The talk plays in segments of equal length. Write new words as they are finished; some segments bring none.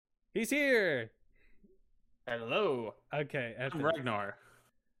He's here. Hello, Okay, I'm epic. Ragnar.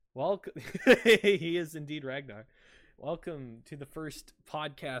 Welcome. He is indeed Ragnar. Welcome to the first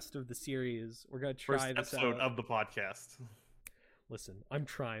podcast of the series. We're gonna First try this episode out. of the podcast. Listen, I'm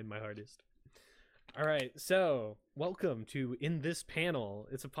trying my hardest. All right, so welcome to In This Panel.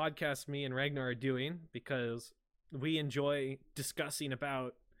 It's a podcast me and Ragnar are doing because we enjoy discussing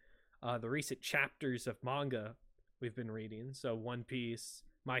about the recent chapters of manga we've been reading. So One Piece,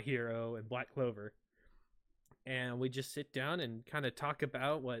 My Hero, and Black Clover. And we just sit down and kind of talk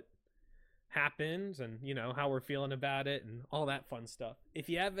about what happened and how we're feeling about it and all that fun stuff. If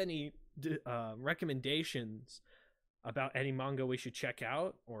you have any recommendations about any manga we should check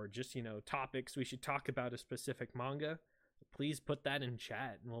out, or just topics we should talk about a specific manga, please put that in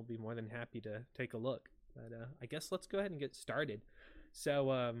chat and we'll be more than happy to take a look. But I guess let's go ahead and get started.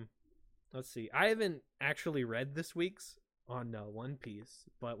 So let's see, I haven't actually read this week's on One Piece,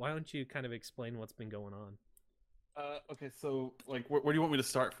 but why don't you kind of explain what's been going on? Okay, so where do you want me to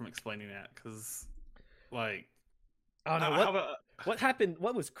start from explaining that? Because, I don't know how about what happened.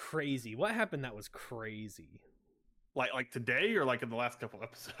 What was crazy? What happened that was crazy? like today or like in the last couple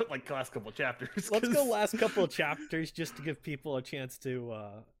episodes, like the last couple of chapters? Let's go last couple of chapters just to give people a chance to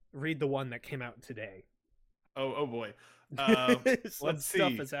read the one that came out today. Oh boy. Some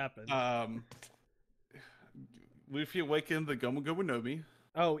stuff has happened. Luffy awakened the Gomu Gomu no Mi.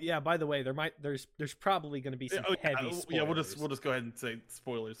 Oh yeah, by the way, there's probably going to be some heavy spoilers. Yeah, we'll just go ahead and say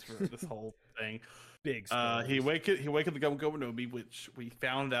spoilers for this whole thing. Big spoilers. He awakened the Gomu Gomu no Mi, which we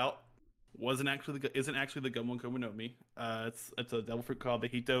found out isn't actually the Gomu Gomu no Mi. It's a devil fruit called the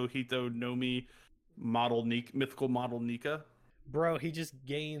Hito no Mi mythical model Nika. Bro, he just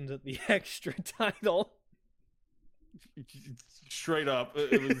gained the extra title. Straight up,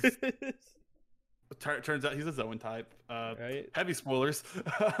 it was. Turns out he's a Zoan type. Right? Heavy spoilers.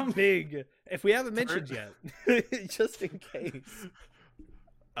 Big. If we haven't mentioned yet, just in case.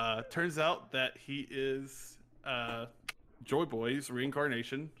 Turns out that he is Joy Boy's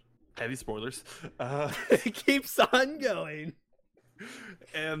reincarnation. Heavy spoilers. It keeps on going.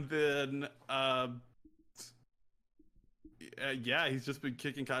 And then, yeah, he's just been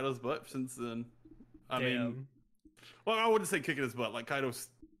kicking Kaido's butt since then. I mean, well, I wouldn't say kicking his butt. Like Kaido's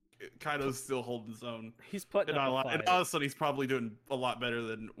still holding his own. He's putting up a fight. And honestly, he's probably doing a lot better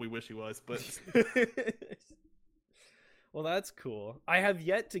than we wish he was. But well, that's cool. I have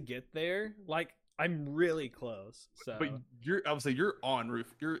yet to get there. Like, I'm really close. So, but you're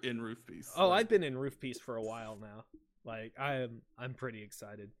in Roof Piece. Oh, I've been in Roof Piece for a while now. Like, I'm pretty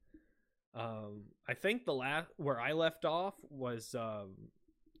excited. I think the last where I left off was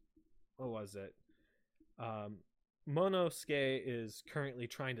what was it? Monosuke is currently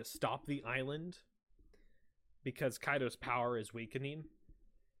trying to stop the island because Kaido's power is weakening.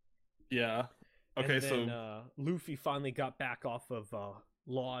 Yeah. Okay, and then, Luffy finally got back off of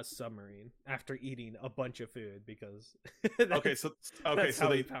Law's submarine after eating a bunch of food because that's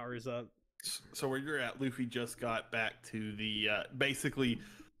how he powers up. So where you're at, Luffy just got back to the basically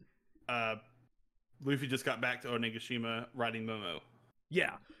Luffy just got back to Onigashima riding Momo.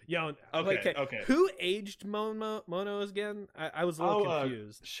 Yeah. Okay. Who aged Mono again? I was a little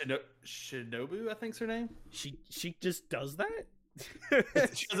confused. Shinobu, I think's her name. She just does that?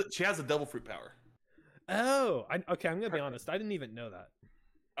 she has a devil fruit power. Oh, okay. I'm gonna be honest. I didn't even know that.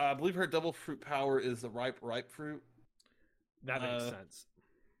 I believe her devil fruit power is the ripe fruit. That makes sense.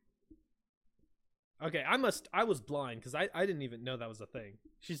 Okay, I was blind because I didn't even know that was a thing.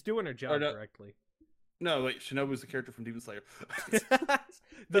 She's doing her job correctly. No, wait, Shinobu's the character from Demon Slayer.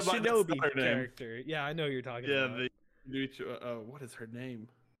 The Shinobi character. Yeah, I know who you're talking about. What is her name?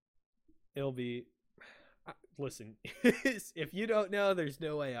 It'll be... Listen, if you don't know, there's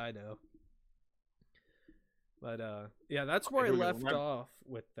no way I know. But, yeah, that's where I left off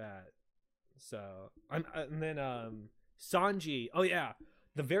with that. So, and then, Sanji... Oh, yeah.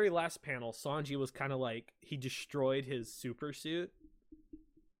 The very last panel, Sanji was kind of like... He destroyed his super suit.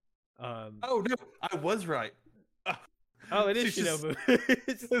 Oh no, I was right. Oh, it is Shinobu.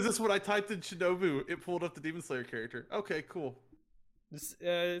 Is this what I typed in Shinobu? It pulled up the Demon Slayer character. Okay, cool.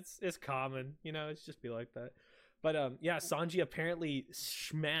 It's common, it's just be like that. But yeah, Sanji apparently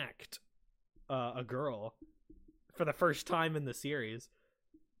smacked a girl for the first time in the series,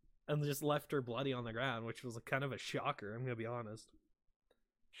 and just left her bloody on the ground, which was kind of a shocker. I'm gonna be honest.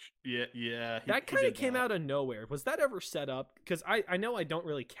 Yeah. That kind of came out of nowhere. Was that ever set up? Because I know I don't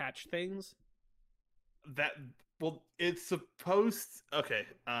really catch things. It's supposed. Okay.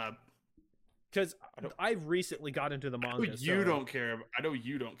 Because I've recently got into the manga. I know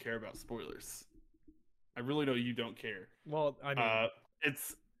you don't care about spoilers. I really know you don't care. Well, I mean,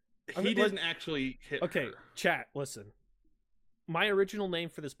 He didn't actually hit Okay, her. chat, listen. My original name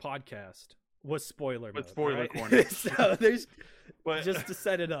for this podcast was Spoiler Mode. Spoiler right? Corner. So there's But just to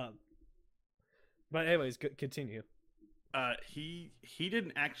set it up. But anyways, continue. he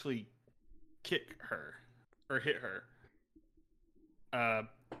didn't actually kick her or hit her.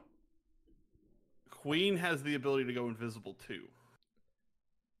 Queen has the ability to go invisible too.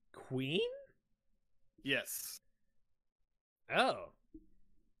 Queen? Yes. Oh.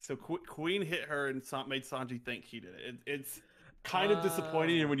 So Queen hit her and made Sanji think he did it. It's kind of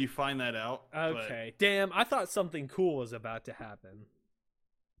disappointing when you find that out. Okay. Damn, I thought something cool was about to happen.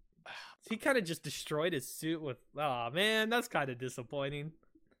 He kind of just destroyed his suit with... Oh, man, that's kind of disappointing.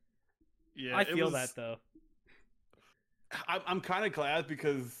 Yeah, I feel that, though. I'm kind of glad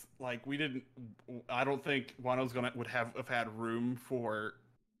because, like, I don't think Wano's would have had room for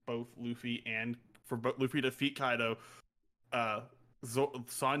both Luffy to defeat Kaido.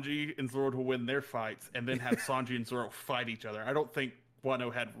 Sanji and Zoro to win their fights, and then have Sanji and Zoro fight each other. I don't think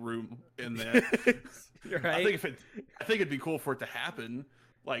Wano had room in that. Right? I think it'd be cool for it to happen,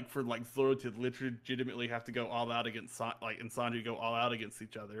 like for Zoro to legitimately have to go all out against and Sanji go all out against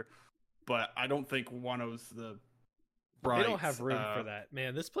each other. But I don't think Wano's the right. They don't have room for that,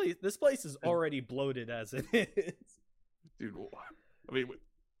 man. This place is already bloated as it is. Dude, I mean,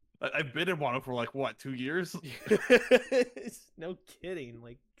 I've been in Wano for like what, 2 years? No kidding.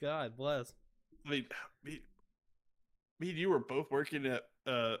 Like, God bless. I mean, me and you were both working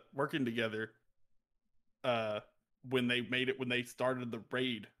together. When they started the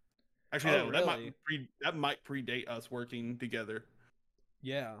raid. Actually, really? that might predate us working together.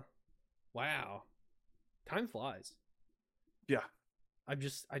 Yeah. Wow. Time flies. Yeah. I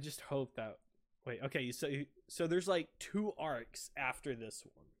just hope that. Wait. Okay. So there's like 2 arcs after this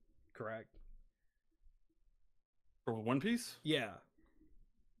one. Correct? For One Piece? Yeah.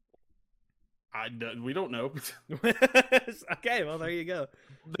 We don't know. Okay, well there you go.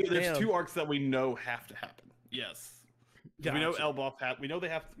 There's 2 arcs that we know have to happen. Yes. Gotcha. We know Elbaf we know they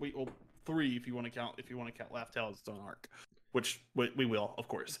have to, 3 if you want to count Laugh Tale as its own arc, which we will, of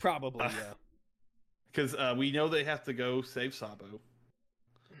course. Probably, yeah. Because we know they have to go save Sabo.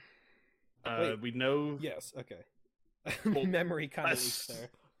 We know. Yes. Okay. Well, memory kind of leaks there.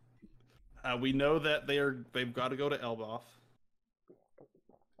 We know that they've got to go to Elbaf.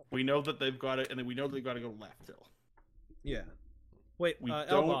 We know that they've got it, and then we know they've got to go to Laugh Tale. Yeah. Wait,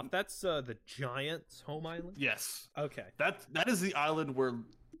 Elbaf, that's the Giants' home island? Yes. Okay. That is the island where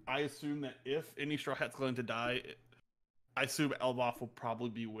I assume that if any Straw Hat's going to die, I assume Elbaf will probably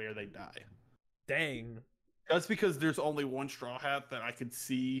be where they die. Dang. That's because there's only one Straw Hat that I could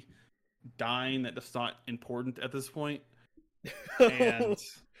see dying that is not important at this point. And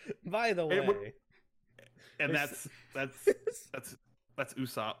by the way, and that's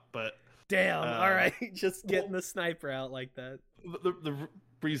Usopp, but damn, all right, just getting the sniper out like that. The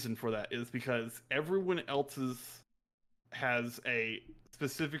reason for that is because everyone else's has a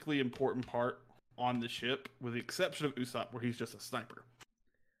specifically important part on the ship, with the exception of Usopp, where he's just a sniper.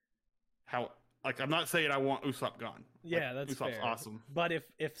 I'm not saying I want Usopp gone. Yeah, that's Usopp's fair. awesome. But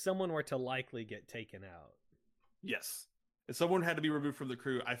if someone were to likely get taken out, yes, if someone had to be removed from the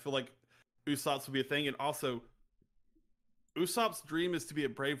crew, I feel like Usopp's would be a thing, and also Usopp's dream is to be a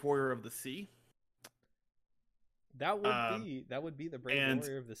brave warrior of the sea. That would be the brave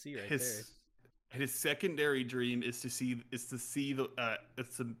warrior of the sea right there. His secondary dream is to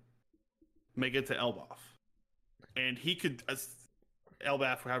make it to Elbaf, and he could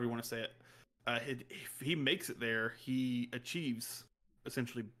Elbaf, however you want to say it. If he makes it there, he achieves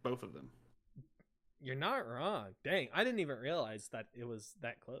essentially both of them. You're not wrong. Dang, I didn't even realize that it was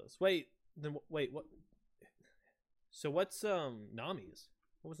that close. Wait, what? So what's Nami's?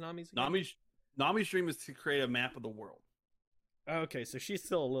 What was Nami's again? Nami's dream is to create a map of the world. Okay, so she's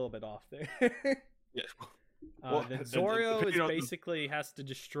still a little bit off there. Yeah. Then Zoro basically has to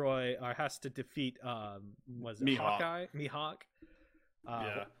destroy or has to defeat was it Mihawk. Hawkeye? Mihawk.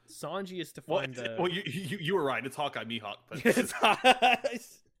 Yeah. Sanji is to find the. Well, you were right. It's Hawkeye Mihawk. But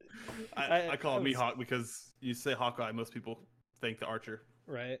I call it Mihawk because you say Hawkeye, most people think the archer.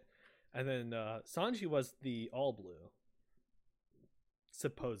 Right, and then Sanji was the All Blue,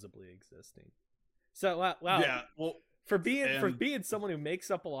 supposedly existing. So wow. Yeah. Well. For being someone who makes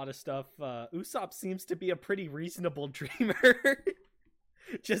up a lot of stuff, Usopp seems to be a pretty reasonable dreamer.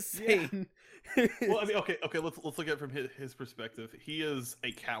 Just saying. Yeah. Well, I mean, okay. Let's look at it from his perspective. He is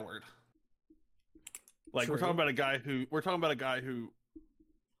a coward. Like True. we're talking about a guy who,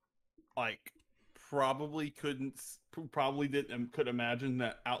 like, probably couldn't imagine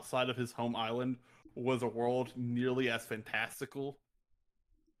that outside of his home island was a world nearly as fantastical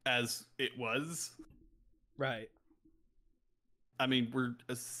as it was. Right. I mean, we're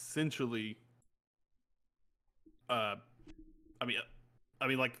essentially, uh, I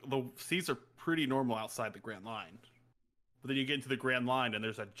mean, like the seas are pretty normal outside the Grand Line, but then you get into the Grand Line and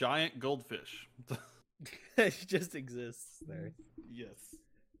there's a giant goldfish. It just exists there. Yes,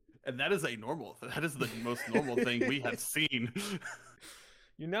 and that is that is the most normal thing we have seen.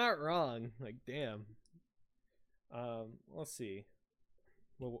 You're not wrong. Like, damn. Let's see.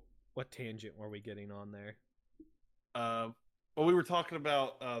 What tangent were we getting on there? Well, we were talking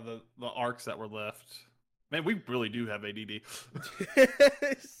about the arcs that were left. Man, we really do have ADD.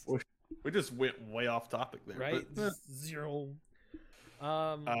 We just went way off topic there, right? But, Zero.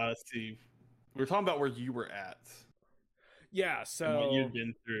 let's see. We were talking about where you were at. Yeah. So and what you've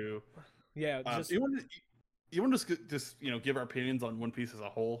been through. Yeah. You want to just give our opinions on One Piece as a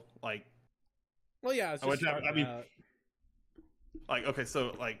whole, like. Well, yeah. Like, okay,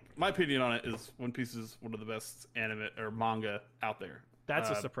 so like my opinion on it is One Piece is one of the best anime or manga out there. That's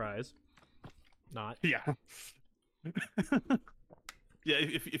a surprise. Not. Yeah. Yeah,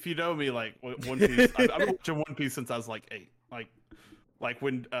 if you know me, like One Piece, I've been watching One Piece since I was like 8. Like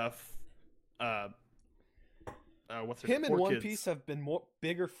when what's him and One Kids. Piece have been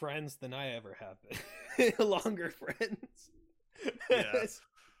bigger friends than I ever have been. Longer friends. Yes.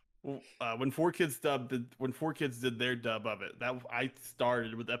 When Four Kids did their dub of it, that I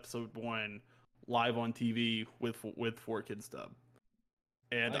started with episode 1 live on TV with Four Kids dub,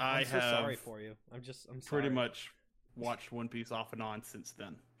 and I'm so sorry for you. I'm pretty much watched One Piece off and on since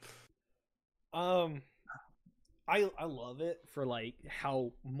then. I love it for like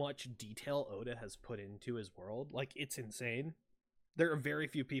how much detail Oda has put into his world. Like, it's insane. There are very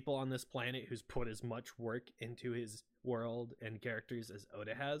few people on this planet who's put as much work into his world and characters as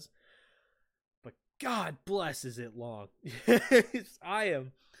Oda has. But God bless, is it long. I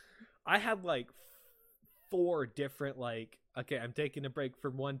have like 4 different, like, okay, I'm taking a break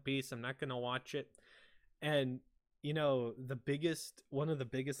from One Piece. I'm not going to watch it. And, one of the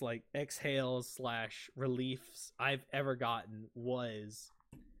biggest like exhales / reliefs I've ever gotten was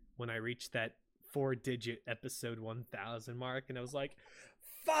when I reached that 4-digit episode 1000 mark, and I was like,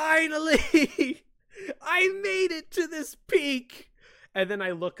 finally, I made it to this peak. And then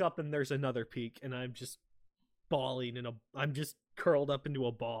I look up and there's another peak, and I'm just bawling, and I'm just curled up into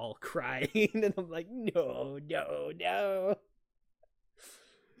a ball crying, and I'm like, no.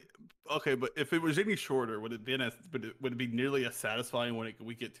 Okay, but if it was any shorter, would it be nearly as satisfying when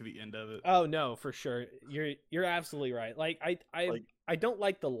we get to the end of it? Oh no, for sure. You're absolutely right. Like I don't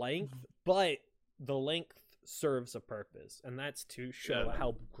like the length, but the length serves a purpose, and that's to show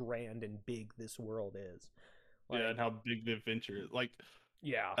how grand and big this world is. Like, and how big the adventure is. Like,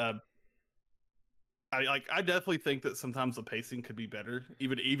 yeah. I definitely think that sometimes the pacing could be better,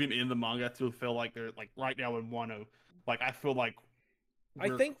 even in the manga. I still feel like they're like right now in Wano. Like, I feel like I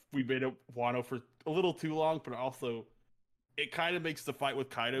think we made it Wano for a little too long, but also it kind of makes the fight with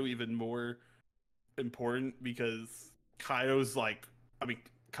Kaido even more important, because Kaido's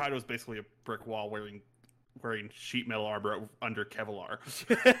basically a brick wall wearing sheet metal armor under Kevlar.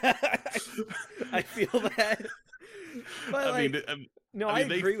 I feel that. But I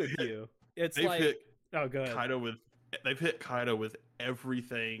agree with you. It's like, oh, go ahead. They've hit Kaido with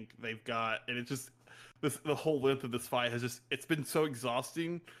everything they've got, and it's just the whole length of this fight it's been so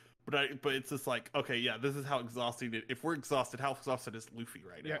exhausting. But it's just like, okay, yeah, this is how exhausting it. If we're exhausted, how exhausted is Luffy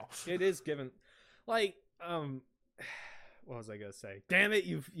right now? It is given, like, what was I gonna say? Damn it,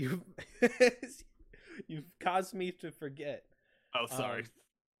 you've you've caused me to forget. Oh, sorry.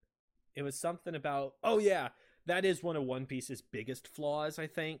 It was something about, oh yeah, that is one of One Piece's biggest flaws, I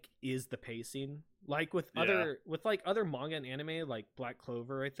think, is the pacing. Like with other manga and anime, like Black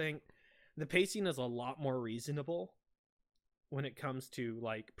Clover, I think the pacing is a lot more reasonable when it comes to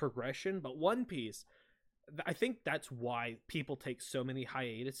like progression. But One Piece, I think that's why people take so many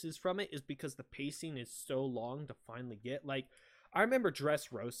hiatuses from it, is because the pacing is so long to finally get. Like, I remember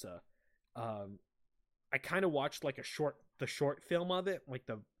Dressrosa. I kind of watched like the short film of it, like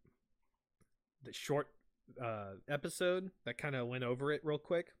the short episode that kind of went over it real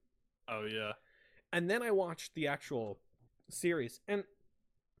quick. Oh yeah. And then I watched the actual series, and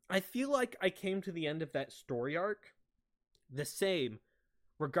I feel like I came to the end of that story arc the same,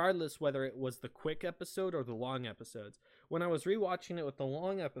 regardless whether it was the quick episode or the long episodes. When I was rewatching it with the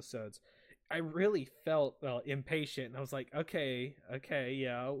long episodes, I really felt impatient, and I was like, okay,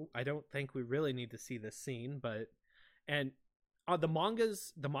 yeah, I don't think we really need to see this scene, but the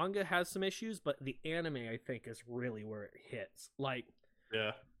manga has some issues, but the anime, I think, is really where it hits. Like,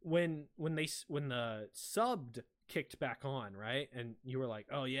 yeah, when the subbed kicked back on, right? And you were like,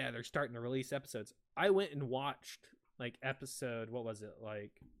 "Oh yeah, they're starting to release episodes." I went and watched like episode, what was it,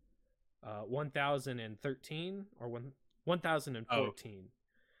 like 1013 or 1014.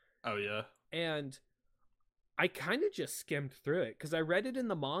 Oh yeah. And I kind of just skimmed through it because I read it in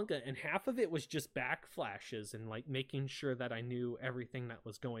the manga, and half of it was just backflashes and like making sure that I knew everything that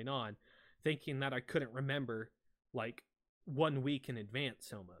was going on, thinking that I couldn't remember like 1 week in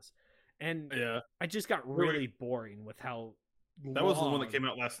advance almost. And Yeah. I just got really boring with how That was the one that came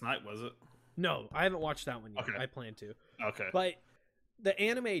out last night, was it? No, I haven't watched that one yet. Okay. I plan to. Okay. But the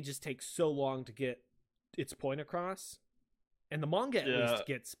anime just takes so long to get its point across, and the manga at least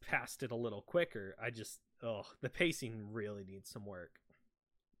gets past it a little quicker. The pacing really needs some work.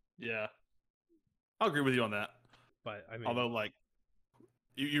 Yeah. I'll agree with you on that. But I mean, although like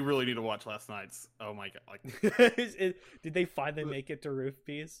you really need to watch last night's. Oh my god! Like, did they finally make it to Roof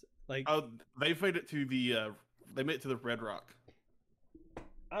Piece? Like, oh, they made it to the Red Rock.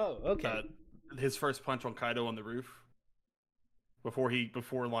 Oh, okay. His first punch on Kaido on the roof. Before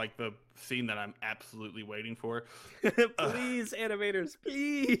like the scene that I'm absolutely waiting for. Please, animators,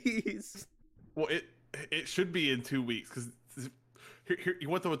 please. Well, it should be in 2 weeks because here you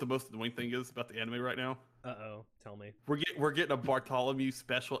want to know what the most annoying thing is about the anime right now? Tell me. We're getting a Bartholomew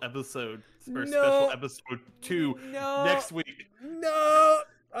special episode or No. special episode 2 next week. No,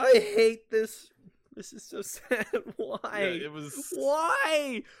 I hate this. This is so sad. Why? Yeah,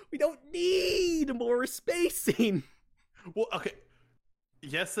 Why? We don't need more spacing. Well, okay.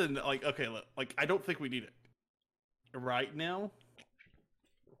 Yes, and like okay, like I don't think we need it right now,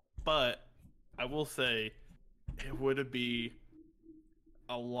 but I will say it would be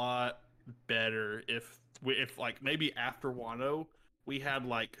a lot better if like maybe after Wano we had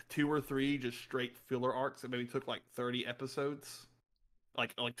like 2 or 3 just straight filler arcs that maybe took like 30 episodes,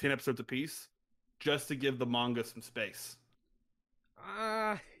 like 10 episodes apiece, just to give the manga some space.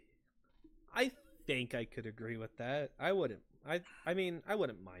 I think I could agree with that. I wouldn't. I mean, I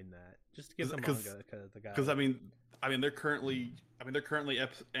wouldn't mind that. Just to give the manga the guy. Because I mean, they're currently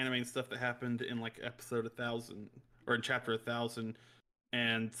animating stuff that happened in like episode 1000 or in chapter 1000,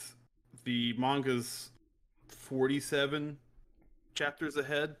 and the manga's 47 chapters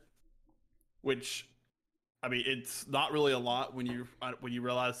ahead, which I mean, it's not really a lot when you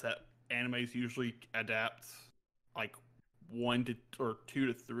realize that animes usually adapt like 2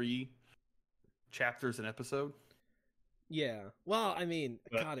 to 3 chapters an episode. Yeah. Well, I mean,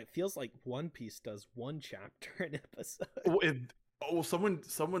 God, it feels like One Piece does 1 chapter an episode.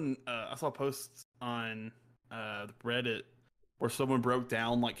 Someone I saw posts on Reddit where someone broke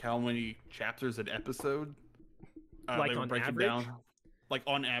down like how many chapters an episode. Like on average? Down, like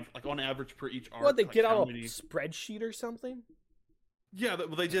on average per each arc. What, they like get out a spreadsheet or something? Yeah,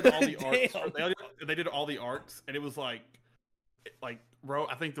 they did all the arcs. They did all the arcs, and it was like I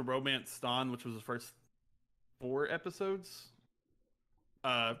think the Romance Stan, which was the first 4 episodes,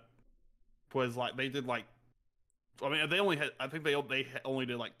 was like they did like, I mean they only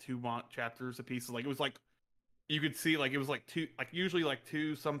did like 2 chapters a piece. Like it was like you could see like it was like 2, like usually like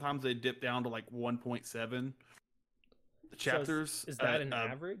 2. Sometimes they dip down to like 1.7 chapters. So is that an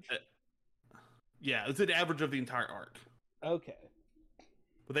average? Yeah, it's an average of the entire arc. Okay.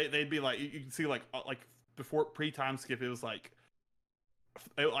 But they'd be like, you can see like before pre-time skip, it was like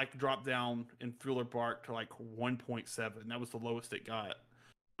it like dropped down in Thriller Bark to like 1.7. That was the lowest it got.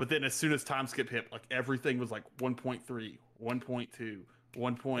 But then as soon as time skip hit, like everything was like 1.3, 1.2,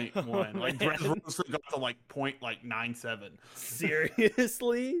 1.1. Like Dressrosa got to like 0.97.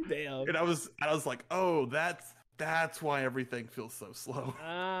 Seriously? Damn. And I was like, oh, that's why everything feels so slow.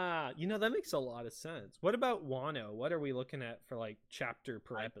 That makes a lot of sense. What about Wano? What are we looking at for like chapter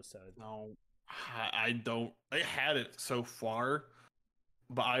per episode? No, I don't. I had it so far,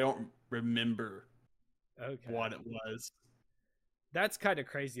 but I don't remember what it was. That's kind of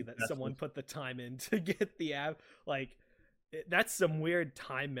crazy that someone put the time in to get the like. That's some weird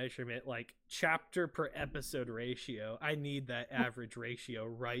time measurement, like chapter per episode ratio. I need that average ratio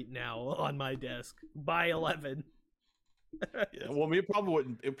right now on my desk by 11. Yeah, well, I mean, it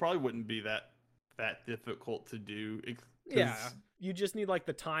probably wouldn't be that difficult to do. Yeah, you just need like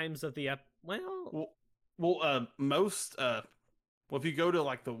the times of the most if you go to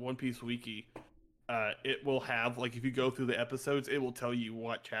like the One Piece wiki, it will have like if you go through the episodes, it will tell you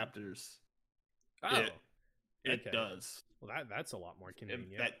what chapters. It does. Well, that's a lot more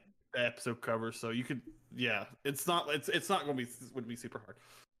convenient. That episode covers, so you could, yeah. It's not going to wouldn't be super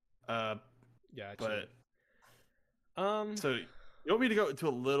hard. Yeah, but so you want me to go into a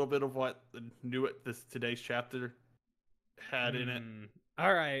little bit of what today's chapter had in it?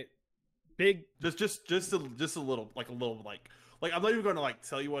 All right. big. Just a little, like I'm not even going to like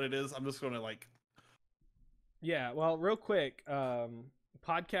tell you what it is. I'm just going to like. Yeah, well, real quick,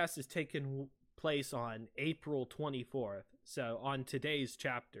 podcast is taking place on April 24th. So on today's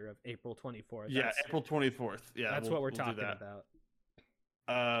chapter of April 24th. Yeah, April 24th. Yeah, that's what we're talking about.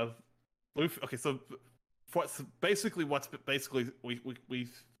 Okay, so what's basically we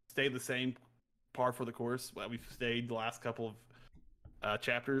stayed the same par for the course. We've stayed the last couple of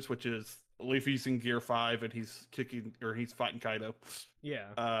chapters, which is Luffy's in Gear 5 and he's fighting Kaido.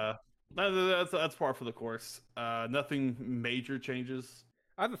 Yeah. That's par for the course. Nothing major changes.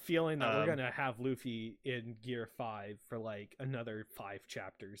 I have a feeling that we're gonna have Luffy in Gear 5 for like another 5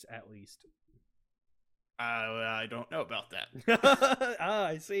 chapters at least. I don't know about that.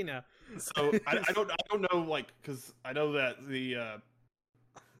 I see now. So I don't know, like, because I know that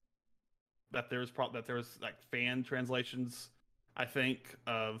that there was like fan translations, I think,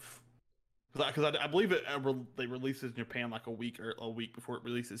 of because I believe they release it in Japan like a week before it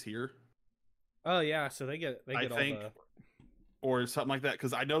releases here. Oh yeah, so they get all the or something like that,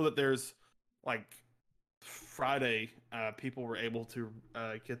 because I know that there's like Friday, people were able to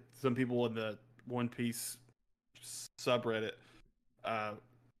get some people in the One Piece subreddit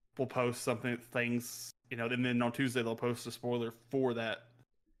will post things, and then on Tuesday they'll post a spoiler for that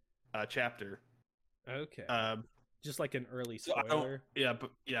chapter. Okay. Just like an early spoiler. But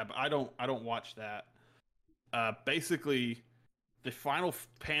I don't watch that. Basically, the final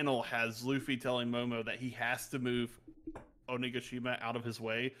panel has Luffy telling Momo that he has to move Onigashima out of his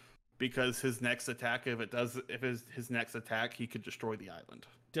way because his next attack, if his next attack, he could destroy the island.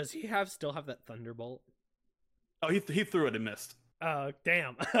 Does he still have that thunderbolt? Oh, he threw it and missed. Oh,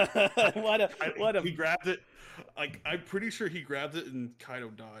 damn. He grabbed it. Like, I'm pretty sure he grabbed it and Kaido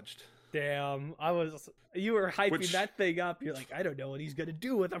dodged. Damn, you were hyping that thing up. You're like, I don't know what he's gonna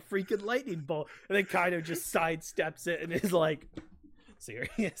do with a freaking lightning bolt, and then Kaido just sidesteps it and is like,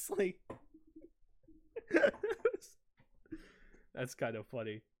 seriously? That's kind of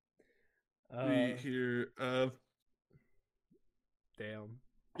funny. Here, damn.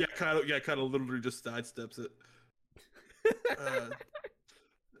 Yeah, Kaido literally just sidesteps it.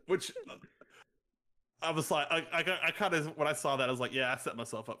 Which I was like, I kind of, when I saw that, I was like, yeah, I set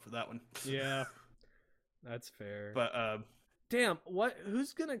myself up for that one. Yeah, that's fair. But damn,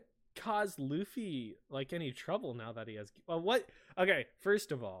 who's gonna cause Luffy like any trouble now that he has? Well, what? Okay,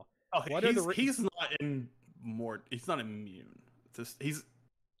 first of all, he's not immune. It's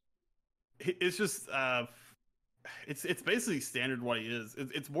just it's basically standard what he is.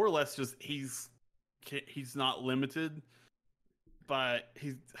 It's more or less just he's not limited, but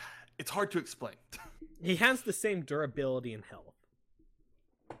it's hard to explain. He has the same durability and health.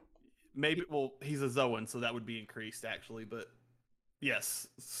 Maybe, well, he's a Zoan, so that would be increased actually, but yes,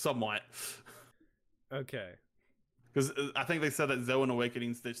 somewhat. Okay. Because I think they said that Zoan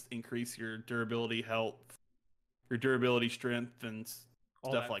Awakenings just increase your durability, health, your durability, strength, and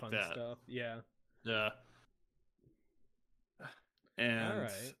all stuff that like fun that. Stuff. Yeah. Yeah. And all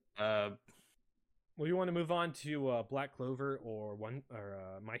right. Well, you want to move on to Black Clover or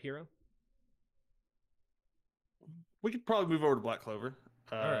My Hero? We could probably move over to Black Clover.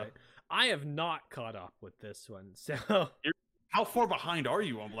 All right. I have not caught up with this one, so how far behind are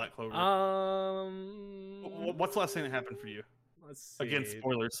you on Black Clover? What's the last thing that happened for you? Let's see. Again,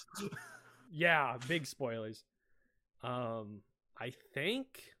 spoilers. Yeah, big spoilers. I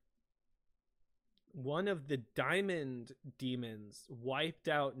think one of the Diamond Demons wiped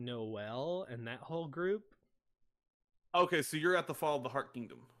out Noelle and that whole group. Okay, so you're at the fall of the Heart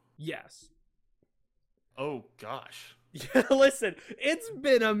Kingdom. Yes. Oh gosh. Yeah, listen, it's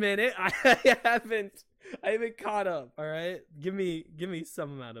been a minute. I haven't caught up. All right, give me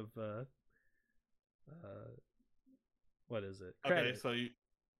some amount of what is it? Credit. Okay, so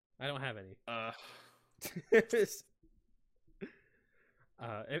I don't have any.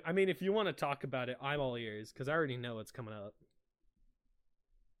 I mean, if you want to talk about it, I'm all ears because I already know what's coming up.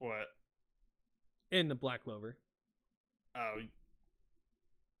 What? In the Black Clover.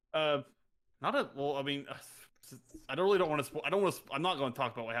 Not a well. I mean, I don't want to. I'm not going to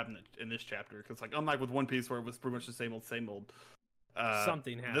talk about what happened in this chapter because, like, unlike with One Piece where it was pretty much the same old.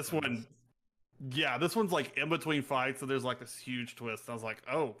 Something happened. This one, yeah, this one's like in between fights, so there's like this huge twist. I was like,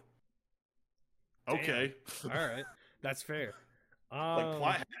 oh, okay, all right, that's fair.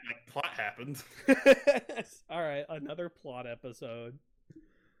 Plot happened. All right, another plot episode.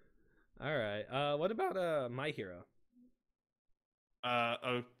 All right. What about My Hero?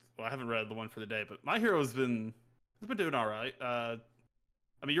 Well, I haven't read the one for the day, but My Hero's been doing all right. I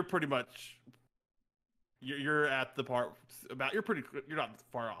mean, you're pretty much you're at the part you're not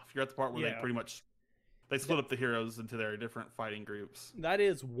far off. You're at the part where Yeah. they split up the heroes into their different fighting groups. That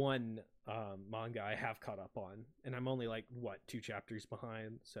is one manga I have caught up on, and I'm only like 2 chapters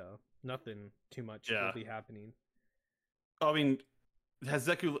behind, so nothing too much will be happening. I mean, has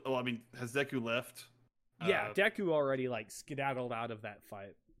Deku left? Yeah, Deku already like skedaddled out of that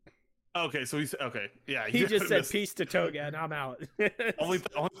fight. Okay, so he's okay. Yeah, he just said peace to Toga, and I'm out. only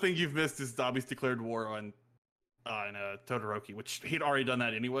thing you've missed is Dabi's declared war on Todoroki, which he'd already done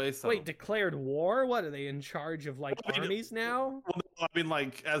that anyway. So wait, declared war? What, are they in charge of like armies now? Well, I mean,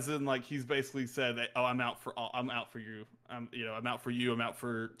 like as in like he's basically said that I'm out for you. I'm out for you. I'm out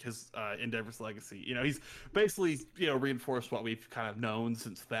for his Endeavor's legacy. He's basically reinforced what we've kind of known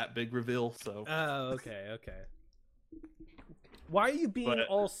since that big reveal. So okay. Why are you being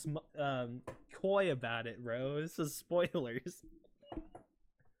all coy about it, Rose? This is spoilers.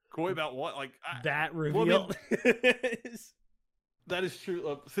 Coy about what? Like that reveal? Well, I mean, that is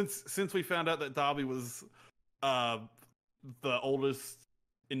true. Since we found out that Dabi was the oldest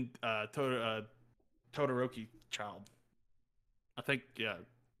in Todoroki child, I think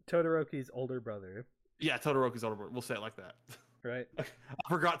Todoroki's older brother. Yeah, Todoroki's older brother. We'll say it like that. Right. I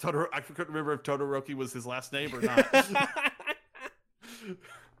forgot I couldn't remember if Todoroki was his last name or not.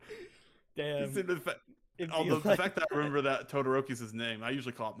 Damn. The fact that I remember that Todoroki's his name, I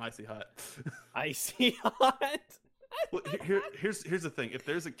usually call him Icy Hot. Icy Hot? Well, here's the thing. If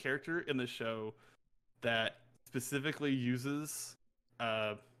there's a character in the show that specifically uses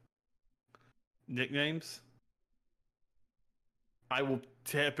nicknames, I will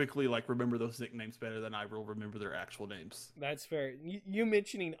typically remember those nicknames better than I will remember their actual names. That's fair. You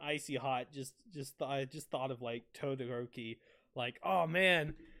mentioning Icy Hot I just thought of Todoroki. Oh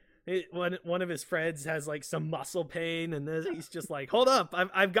man, one of his friends has some muscle pain, and he's just like, hold up,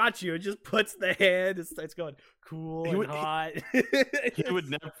 I've got you. It just puts the hand and starts going cool and hot.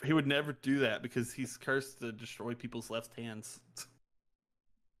 He would never do that because he's cursed to destroy people's left hands.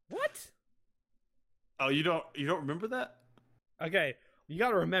 What? Oh, you don't remember that? Okay, you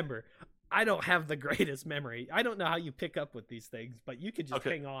got to remember, I don't have the greatest memory. I don't know how you pick up with these things, but you could just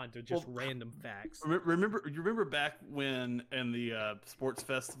hang on to random facts. You remember back when in the sports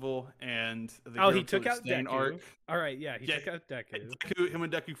festival and he took out Deku. Arc? All right, yeah, he took out Deku. Him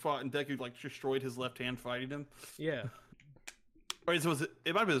and Deku fought, and Deku destroyed his left hand fighting him. Yeah. Or it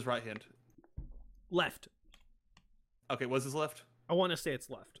might have been his right hand. Left. Okay, was his left? I want to say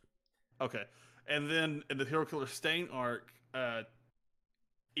it's left. Okay, and then in the Hero Killer Stain arc,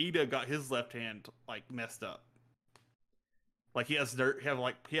 Ida got his left hand messed up. He has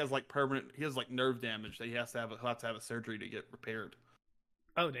permanent nerve damage that he'll have to have a surgery to get repaired.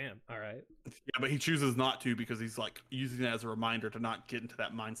 Oh damn! All right. Yeah, but he chooses not to because he's using it as a reminder to not get into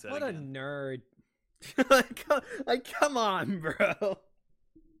that mindset. What again. A nerd! Come on, bro.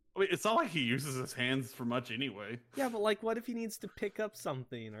 I mean, it's not like he uses his hands for much anyway. Yeah, but what if he needs to pick up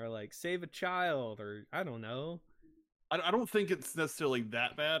something or save a child or I don't know. I don't think it's necessarily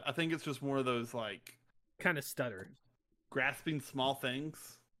that bad. I think it's just more of those kind of stutter, grasping small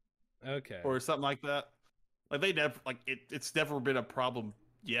things. Okay. Or something like that. They never it's never been a problem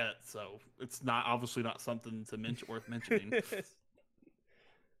yet, so it's not obviously not something to worth mentioning.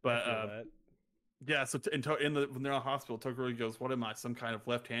 But yeah, so when they're in the hospital, Todoroki goes, "What am I, some kind of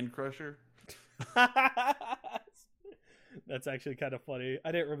left-hand crusher?" That's actually kind of funny.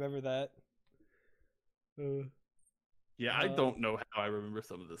 I didn't remember that. Yeah, I don't know how I remember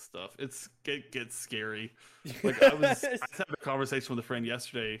some of this stuff. It gets scary. I just had a conversation with a friend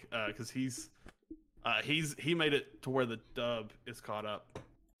yesterday because he made it to where the dub is caught up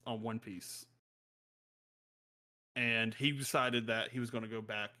on One Piece, and he decided that he was going to go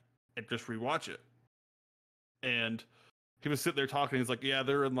back and just rewatch it. And he was sitting there talking. He's like, "Yeah,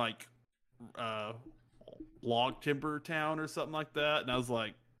 they're in Log Timber Town or something like that," and I was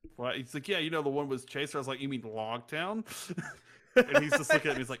like. What? He's like, yeah, the one was Chaser. I was like, you mean Logtown? And he's just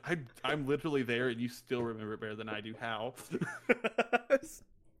looking at me. He's like, I'm literally there, and you still remember it better than I do. How?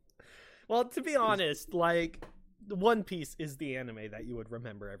 Well, to be honest, One Piece is the anime that you would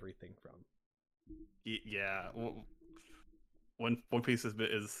remember everything from. Yeah, One Piece has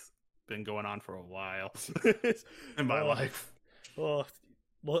been going on for a while in my life. Well,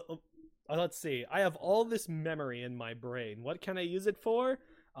 let's see. I have all this memory in my brain. What can I use it for?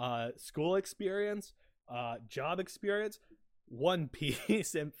 School experience, job experience, One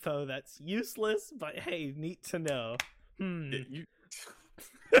Piece info that's useless, but hey, neat to know. You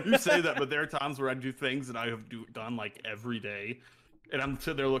say that, but there are times where I do things that I have done every day, and I'm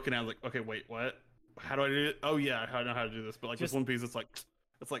sitting there looking at it okay, wait, what? How do I do it? Oh yeah, I know how to do this. But with One Piece, it's like,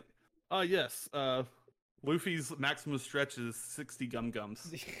 oh yes, Luffy's maximum stretch is 60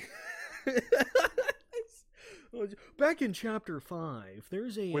 gums. Back in chapter 5,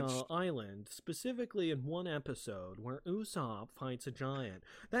 there's a Which island, specifically in one episode, where Usopp fights a giant.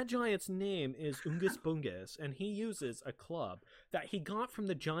 That giant's name is Ungus Bungus, and he uses a club that he got from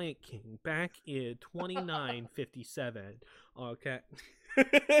the Giant King back in 2957. Okay.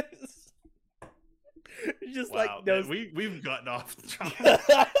 Just wow, like those. Man, we've gotten off the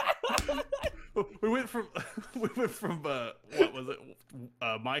track. we went from what was it?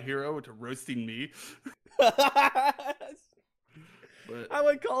 My Hero to roasting me. But, I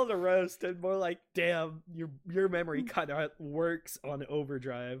would call it a roast, and more like, damn, your memory kind of works on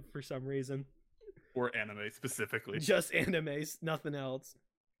overdrive for some reason. Or anime specifically. Just animes, nothing else.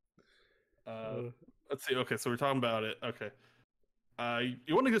 Let's see. Okay, so we're talking about it. Okay.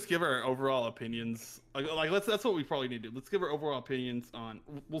 You want to just give our overall opinions? That's what we probably need to do. Let's give our overall opinions on.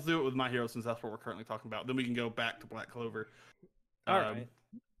 We'll do it with My Hero since that's what we're currently talking about. Then we can go back to Black Clover. All right.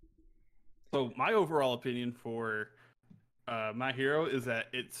 So my overall opinion for My Hero is that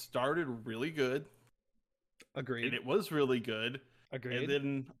it started really good. Agreed. And it was really good. Agreed. And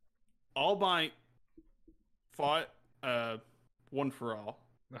then All Might fought One for All.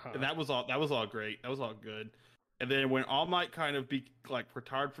 And that was all great. That was all good. And then when All Might kind of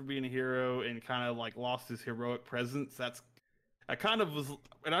retired from being a hero and kind of like lost his heroic presence, I kind of was,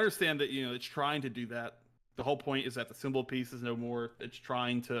 and I understand that, you know, it's trying to do that. The whole point is that the symbol piece is no more. It's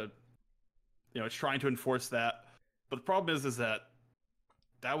trying to enforce that. But the problem is that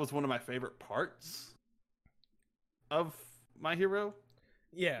was one of my favorite parts of My Hero.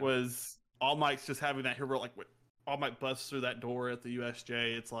 Yeah. Was All Might's just having that hero, like when All Might busts through that door at the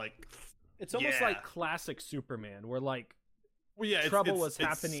USJ. It's like, it's almost like classic Superman, where like trouble was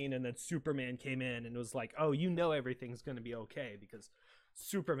happening, and then Superman came in and was like, "Oh, you know everything's going to be okay because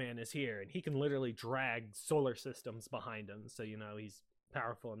Superman is here, and he can literally drag solar systems behind him. So you know he's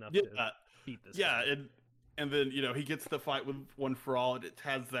powerful enough to beat this." Yeah, and then you know he gets the fight with One for All, and it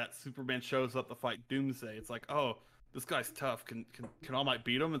has that Superman shows up to fight Doomsday. It's like, oh, this guy's tough. Can All Might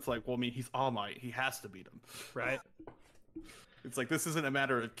beat him? It's like, well, I mean, he's All Might. He has to beat him, right? It's like, this isn't a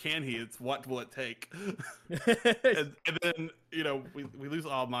matter of can he, it's what will it take. and then, you know, we lose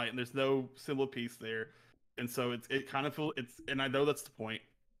All Might and there's no symbol piece there. And so it kind of feels, and I know that's the point.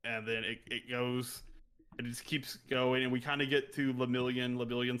 And then it goes, it just keeps going. And we kind of get to Lemillion.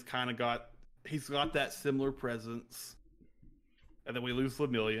 Lemillion's kind of he's got that similar presence. And then we lose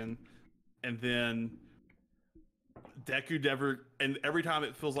Lemillion. And then Deku never, and every time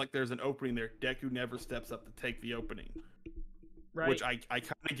it feels like there's an opening there, Deku never steps up to take the opening. Right. Which I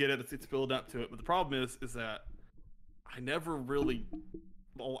kind of get it. It's building up to it. But the problem is that I never really,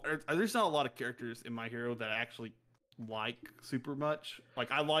 there's not a lot of characters in My Hero that I actually like super much.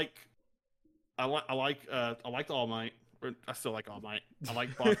 Like I liked All Might. Or I still like All Might. I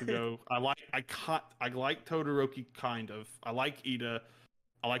like Bakugo. I like Todoroki kind of. I like Ida.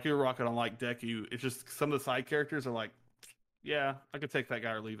 I like Uraraka. And I like Deku. It's just some of the side characters are like, yeah, I could take that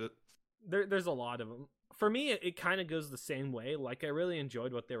guy or leave it. There's a lot of them. For me, it kind of goes the same way. Like, I really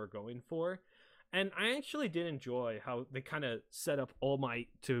enjoyed what they were going for. And I actually did enjoy how they kind of set up All Might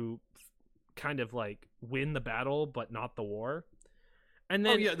to kind of, like, win the battle, but not the war. And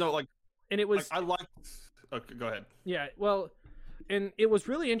then... And it was... I liked... Okay, go ahead. Yeah, well... And it was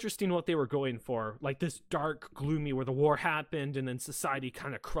really interesting what they were going for. Like, this dark, gloomy, where the war happened, and then society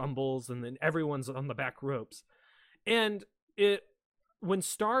kind of crumbles, and then everyone's on the back ropes. And when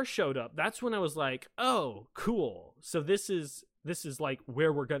Star showed up, that's when I was like, oh, cool. So this is like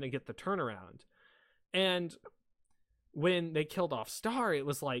where we're going to get the turnaround. And when they killed off Star, it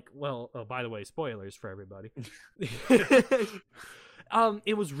was like, well, oh, by the way, spoilers for everybody.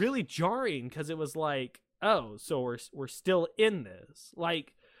 It was really jarring because it was like, oh, so we're still in this.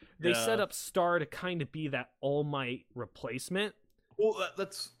 Like, they set up Star to kind of be that All Might replacement. Well,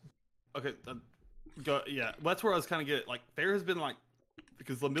 that's okay. That's where I was kind of getting. Like, there has been like,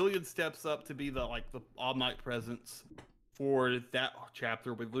 because Lemillion steps up to be the All Might presence for that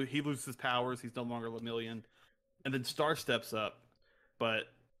chapter. He loses powers. He's no longer Lemillion, and then Star steps up. But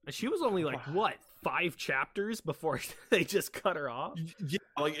she was only like what 5 chapters before they just cut her off. Yeah,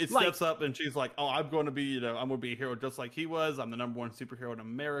 like it steps up and she's like, "Oh, I'm going to be a hero just like he was. I'm the #1 superhero in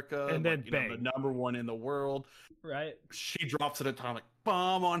America, and then bang, the #1 in the world." Right? She drops an atomic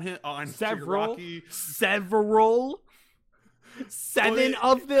bomb on him on several. Seven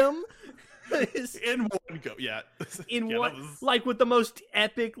of them in one go. Yeah, in one, like with the most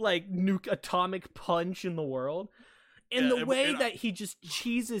epic atomic punch in the world. And the way that he just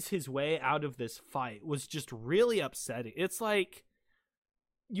cheeses his way out of this fight was just really upsetting. It's like,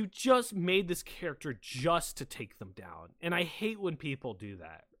 you just made this character just to take them down. And I hate when people do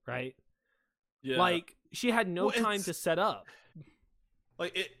that, right? Yeah. Like, she had no time to set up.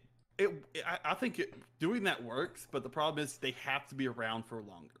 Like, I think doing that works, but the problem is they have to be around for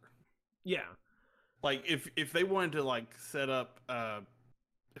longer. Yeah. Like, if they wanted to, like, set up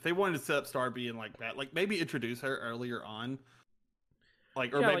Star being like that, like, maybe introduce her earlier on.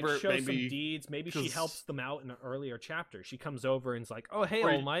 Like, or maybe show some deeds. Maybe she helps them out in an earlier chapter. She comes over and is like, "Oh, hey,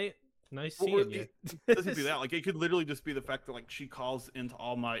 All Might, nice seeing you." It doesn't do that. Like, it could literally just be the fact that, like, she calls into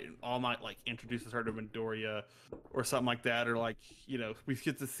All Might, and All Might, like, introduces her to Midoriya, or something like that, or, like, you know, we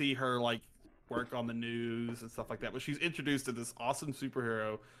get to see her, like, work on the news and stuff like that. But she's introduced to this awesome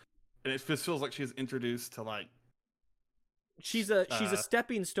superhero, and it just feels like she's introduced to, like, she's a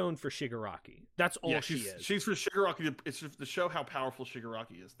stepping stone for Shigaraki. That's all she is. She's for Shigaraki. It's just to show how powerful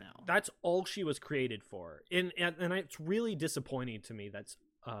Shigaraki is now. That's all she was created for. And it's really disappointing to me. That's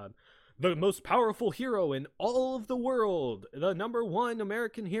the most powerful hero in all of the world, the #1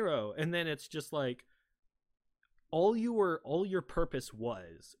 American hero, and then it's just like all your purpose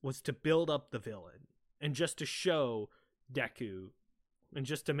was to build up the villain and just to show Deku and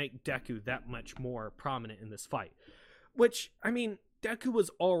just to make Deku that much more prominent in this fight. Which, I mean, Deku was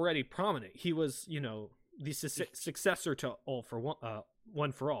already prominent. He was, you know, the successor to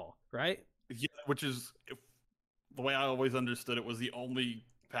One for All, right? Yeah, which is the way I always understood it, was the only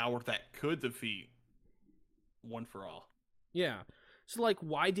power that could defeat One for All. Yeah. So, like,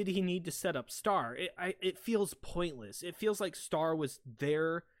 why did he need to set up Star? It feels pointless. It feels like Star was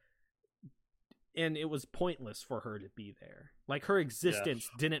there, and it was pointless for her to be there. Like, her existence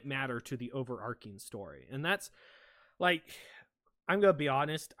didn't matter to the overarching story. And that's... Like, I'm going to be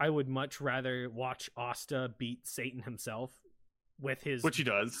honest, I would much rather watch Asta beat Satan himself with his... Which he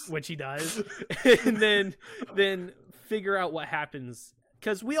does. And then figure out what happens.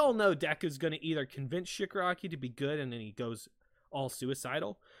 Because we all know Deku's going to either convince Shigaraki to be good and then he goes all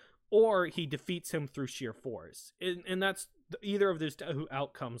suicidal, or he defeats him through sheer force. And that's... Either of those two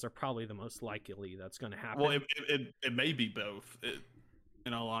outcomes are probably the most likely that's going to happen. Well, it may be both,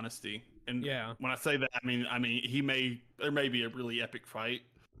 in all honesty. And when I say that, I mean there may be a really epic fight,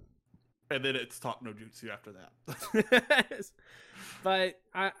 and then it's talk no jutsu after that. But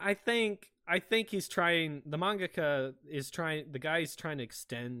I think he's trying. The mangaka is trying. The guy's trying to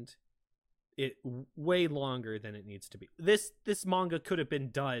extend it way longer than it needs to be. This manga could have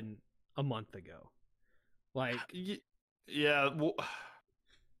been done a month ago, like well,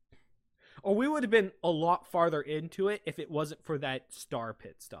 or we would have been a lot farther into it if it wasn't for that Star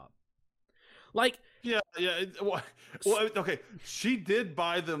pit stop. Like, well, okay, she did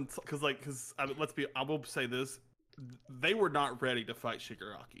buy them because I will say this: they were not ready to fight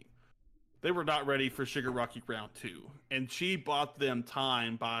Shigaraki. They were not ready for Shigaraki round 2, and she bought them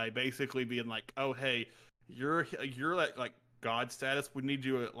time by basically being like, "Oh, hey, you're at like god status. We need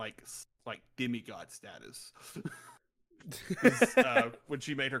you at like demigod status." When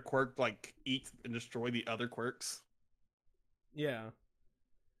she made her quirk like eat and destroy the other quirks. Yeah.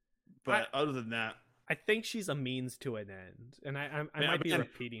 But other than that, I think she's a means to an end, and I might be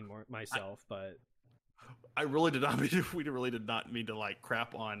repeating myself, but I really did not mean. We really did not mean to like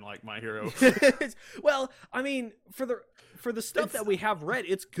crap on like My Hero. Well, I mean, for the stuff that we have read,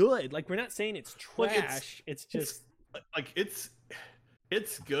 it's good. Like, we're not saying it's trash. It's just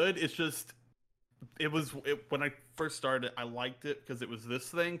it's good. It's just when I first started, I liked it because it was this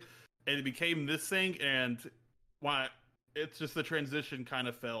thing, and it became this thing, and it's just the transition kind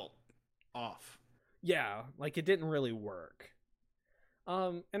of felt off. Yeah, like it didn't really work.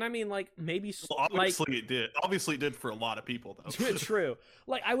 And I mean, like, maybe obviously it did. Obviously it did for a lot of people, though. True.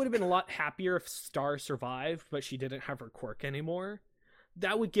 Like, I would have been a lot happier if Star survived, but she didn't have her quirk anymore.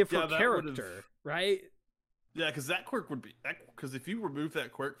 That would give her character, right? Yeah, because that quirk would be because if you remove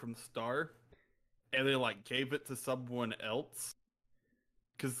that quirk from Star, and they like gave it to someone else,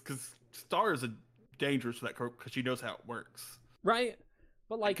 because Star is dangerous for that quirk because she knows how it works, right?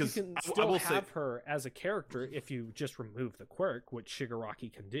 But like, you can still have her as a character if you just remove the quirk, which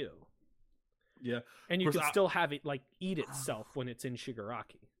Shigaraki can do. Yeah, and you can still have it like eat itself when it's in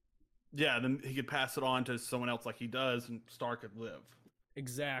Shigaraki. Yeah, then he could pass it on to someone else like he does, and Star could live.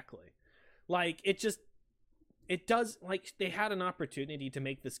 Exactly. Like, it does, like, they had an opportunity to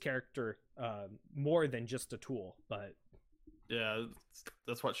make this character more than just a tool, but yeah,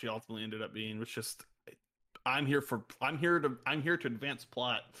 that's what she ultimately ended up being, which just I'm here to advance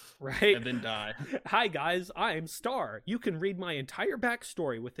plot, right, and then die. Hi guys, I'm Star. You can read my entire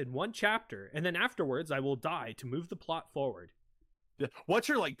backstory within one chapter, and then afterwards I will die to move the plot forward. Yeah. What's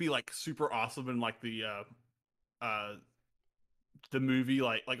your be super awesome in like the the movie,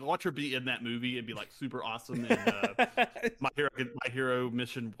 like watch her be in that movie and be like super awesome in My Hero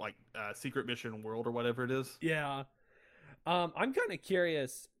Mission, like Secret Mission World or whatever it is. Yeah. I'm kind of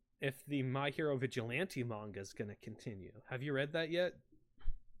curious if the My Hero Vigilante manga is going to continue. Have you read that yet?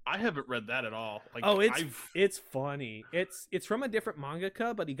 I haven't read that at all. Like, oh, it's funny. It's from a different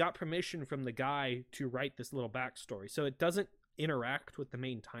mangaka, but he got permission from the guy to write this little backstory. So it doesn't interact with the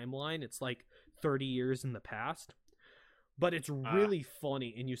main timeline. It's like 30 years in the past. But it's really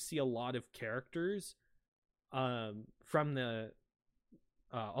funny, and you see a lot of characters from the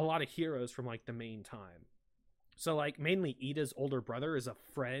a lot of heroes from like the main time. So like mainly Ida's older brother is a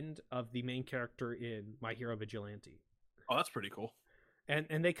friend of the main character in My Hero Vigilante. Oh, that's pretty cool.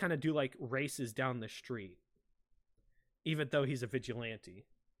 And they kind of do like races down the street, even though he's a vigilante.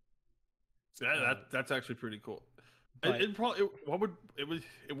 That's actually pretty cool. But,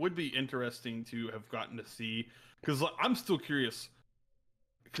 it would be interesting to have gotten to see, because I'm still curious,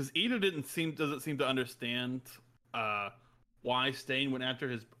 because Ida doesn't seem to understand why Stain went after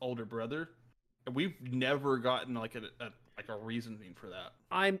his older brother, and we've never gotten like a reasoning for that.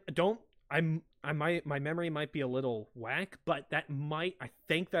 My memory might be a little whack, but I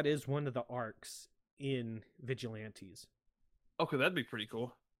think that is one of the arcs in Vigilantes. Okay, that'd be pretty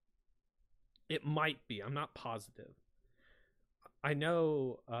cool. It might be. I'm not positive. I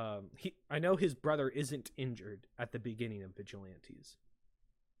know his brother isn't injured at the beginning of Vigilantes.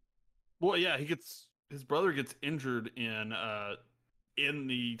 Well, yeah, his brother gets injured in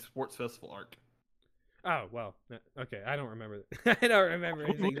the sports festival arc. Oh, well, okay. I don't remember. I don't remember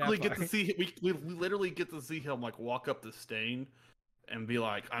anything we literally get to see him like walk up to Stain and be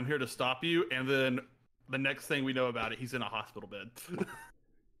like, "I'm here to stop you," and then the next thing we know about it, he's in a hospital bed.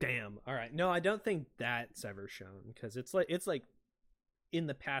 Damn. All right. No, I don't think that's ever shown, because it's like in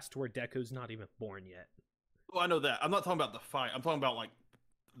the past where Deku's not even born yet. Well, I know that. I'm not talking about the fight. I'm talking about like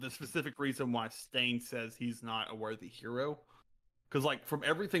the specific reason why Stain says he's not a worthy hero. Because like from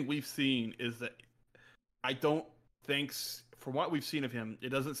everything we've seen is that I don't think, from what we've seen of him, it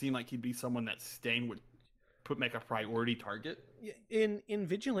doesn't seem like he'd be someone that Stain would make a priority target. In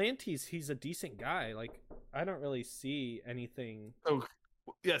Vigilantes, he's a decent guy. Like, I don't really see anything. Oh,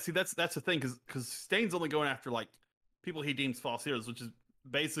 yeah. See, that's the thing, because Stain's only going after like people he deems false heroes, which is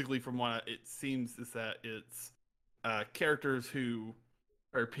basically, from what it seems, is that it's characters who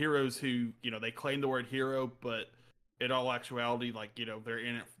are heroes who, you know, they claim the word hero, but in all actuality, like, you know, they're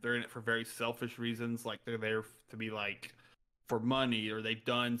in it for very selfish reasons. Like, they're there to be like for money, or they've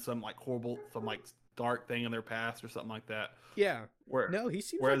done some like dark thing in their past or something like that. Yeah. No, he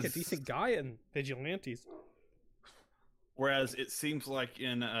seems like a decent guy in Vigilantes. Whereas it seems like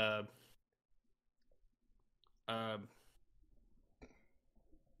in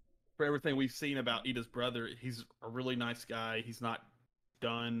for everything we've seen about Ida's brother, he's a really nice guy. He's not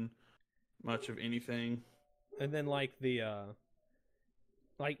done much of anything. And then like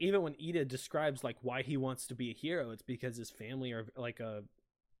like even when Ida describes like why he wants to be a hero, it's because his family are like a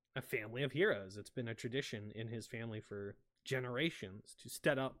family of heroes. It's been a tradition in his family for generations to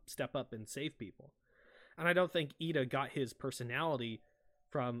step up and save people. And I don't think Ida got his personality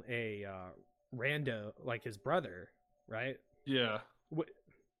from a rando like his brother, right? Yeah.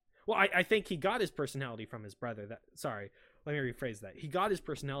 Well, I think he got his personality from his brother. Let me rephrase that. He got his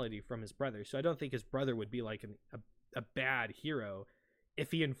personality from his brother, so I don't think his brother would be like a bad hero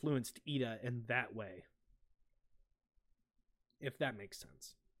if he influenced Ida in that way. If that makes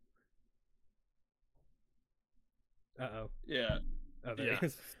sense. Uh-oh. Yeah. Oh, there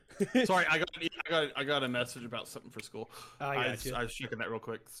yeah. Sorry, I got a message about something for school. I was checking that real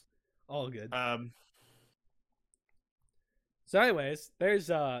quick. All good. So anyways, there's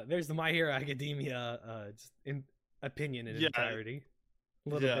the My Hero Academia opinion in entirety. A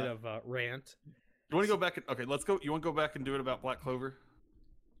little bit of rant. You want to go back and let's go. You want to go back and do it about Black Clover?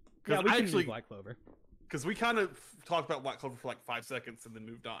 Yeah, we can do Black Clover. Because we kind of talked about Black Clover for like 5 seconds and then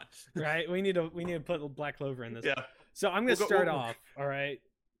moved on. Right. We need to put Black Clover in this. Yeah. So I'm gonna start off. All right.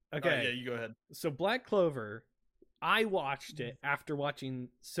 Okay. Yeah, you go ahead. So Black Clover, I watched it after watching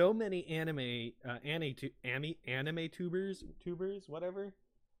so many anime tubers, whatever.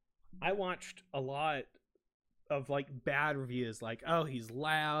 I watched a lot of like bad reviews, like, oh, he's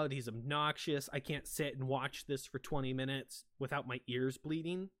loud, he's obnoxious, I can't sit and watch this for 20 minutes without my ears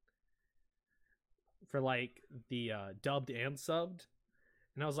bleeding, for like the dubbed and subbed.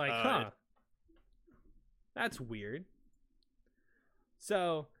 And I was like, that's weird.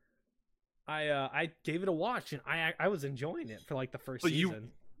 So I gave it a watch, and I was enjoying it for like the first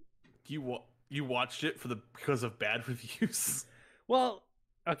season. You watched it because of bad reviews? Well,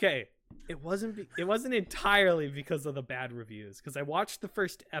 okay, It wasn't entirely because of the bad reviews, because I watched the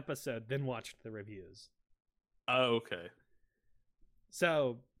first episode, then watched the reviews. Oh, okay.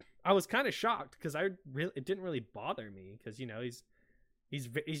 So I was kind of shocked because it didn't really bother me because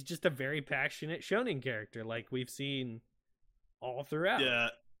he's just a very passionate shonen character like we've seen all throughout. Yeah,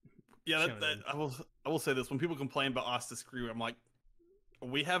 yeah. I will say this: when people complain about Asta Screw, I'm like,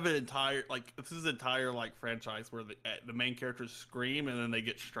 we have an entire this is an entire franchise where the main characters scream and then they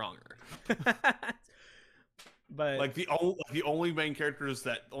get stronger. But like the only main characters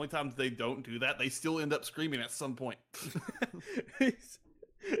that the only times they don't do that, they still end up screaming at some point.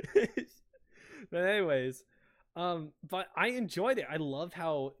 But anyways, but I enjoyed it. I love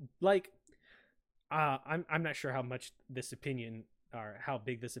how I'm not sure how much this opinion or how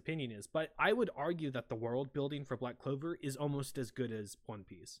big this opinion is, but I would argue that the world building for Black Clover is almost as good as One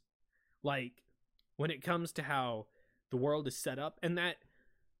Piece. Like when it comes to how the world is set up, and that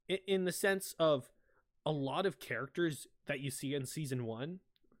in the sense of a lot of characters that you see in season 1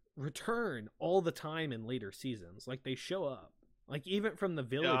 return all the time in later seasons. Like they show up, like even from the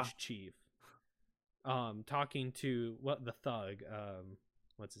village chief talking to the thug,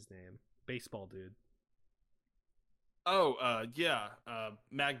 what's his name, baseball dude.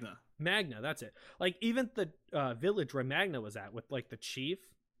 Magna, that's it. Like even the village where Magna was at with the chief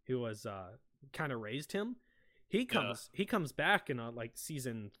who was kind of raised him, he comes back in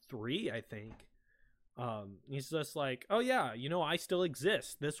season 3, I think. He's just like, oh yeah, I still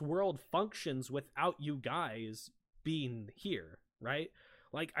exist. This world functions without you guys being here, right?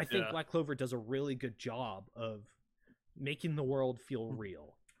 Like I think Black Clover does a really good job of making the world feel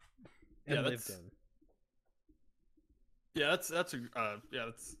real and lived in. Yeah, I have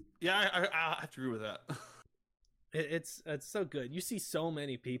to agree with that. It's so good. You see so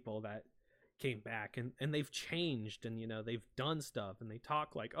many people that came back and they've changed and they've done stuff and they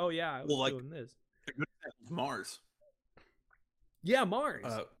talk like, oh yeah, I was doing this. Mars. Yeah, Mars.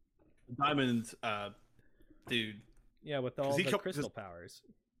 Diamond dude. Yeah, with all the crystal powers.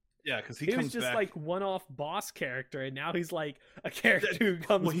 Yeah, because he was just back. One-off boss character, and now he's a character who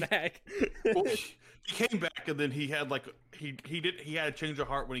comes back. He came back, and then he had he had a change of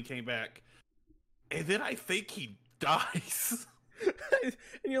heart when he came back, and then I think he dies.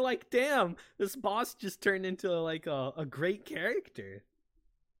 And you're like, damn, this boss just turned into a great character.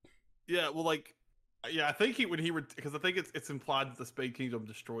 Yeah, well, I think because I think it's implied that the Spade Kingdom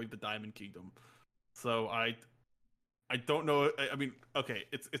destroyed the Diamond Kingdom, so I don't know. I mean, okay,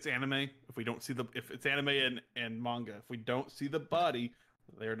 it's anime. If it's anime and manga, if we don't see the body,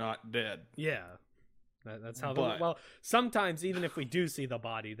 they're not dead. Yeah, that's how. Well, sometimes even if we do see the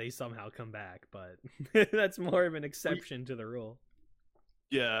body, they somehow come back. But that's more of an exception to the rule.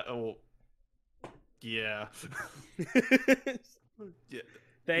 Yeah. Well. Yeah. Yeah.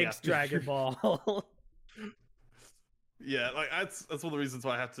 Thanks, Dragon Ball. Yeah, that's one of the reasons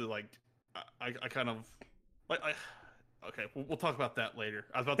why I have to I kind of okay, we'll talk about that later.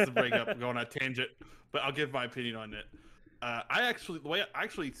 I was about to bring up going on a tangent, but I'll give my opinion on it. The way I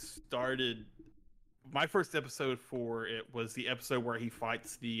actually started my first episode for it was the episode where he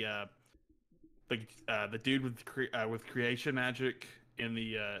fights the dude with creation magic in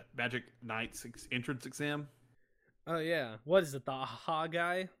the Magic Knight's entrance exam. Oh yeah, what is it? The Aha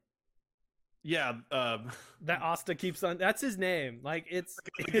guy? Yeah, that Asta keeps on. That's his name. It's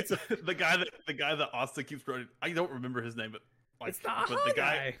the guy that Asta keeps running. I don't remember his name, but it's the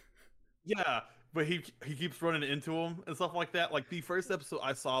guy. Yeah, but he keeps running into him and stuff like that. The first episode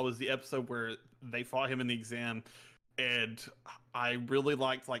I saw was the episode where they fought him in the exam, and I really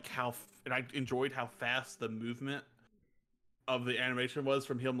liked how and I enjoyed how fast the movement of the animation was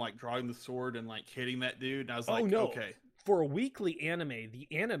from him drawing the sword and hitting that dude. And I was okay. For a weekly anime, the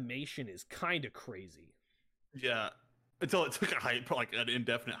animation is kind of crazy. Yeah, until it took an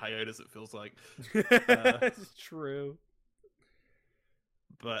indefinite hiatus. It feels like. That's true.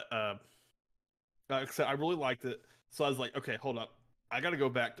 But like I said, I really liked it. So I was like, okay, hold up. I gotta go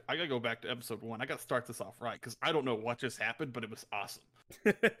back to episode 1. I gotta start this off right because I don't know what just happened, but it was awesome.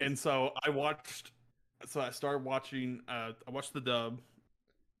 And so I started watching. I watched the dub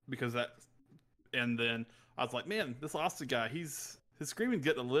because and then I was like, man, this Asta guy, his screaming's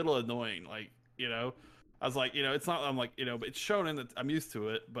getting a little annoying. I was like, it's not. I'm like, but it's shonen that I'm used to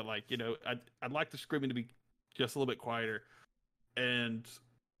it. But I'd like the screaming to be just a little bit quieter.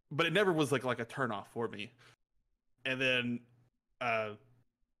 But it never was like a turn off for me. And then, and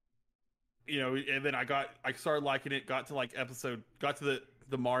then I started liking it. Got to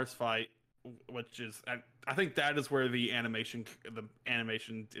the Mars fight, which is I think that is where the animation and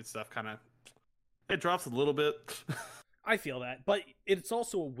stuff kind of it drops a little bit. I feel that, but it's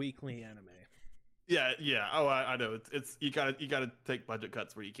also a weekly anime. Yeah, yeah. Oh, I know. It's you gotta take budget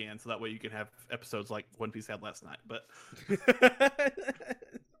cuts where you can, so that way you can have episodes like One Piece had last night. But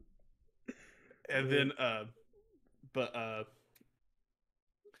and then but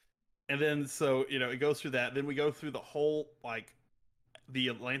and then so it goes through that. Then we go through the whole like the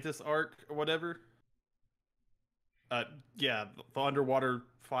Atlantis arc or whatever. Yeah, the underwater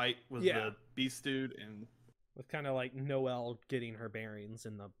fight with the beast dude and with kind of like Noelle getting her bearings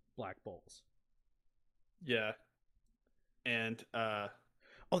in the Black Bowls. yeah, and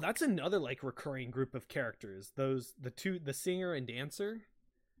oh, that's another like recurring group of characters. The singer and dancer.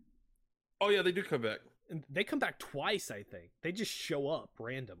 oh yeah, they do come back. And they come back twice, I think. They just show up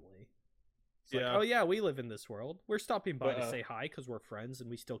randomly. It's Yeah. like, oh yeah, we live in this world. We're stopping by to say hi because we're friends and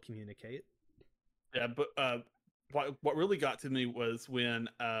we still communicate. Yeah, but what really got to me was when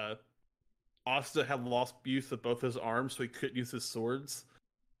Asta had lost use of both his arms, so he couldn't use his swords.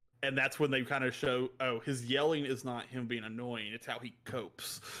 And that's when they kind of show, oh, his yelling is not him being annoying; it's how he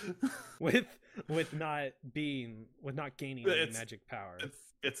copes with not gaining any magic power.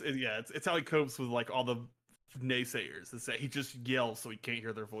 It's how he copes with like all the naysayers. It's that he just yells so he can't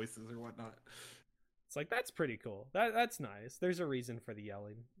hear their voices or whatnot. It's like that's pretty cool. That's nice. There's a reason for the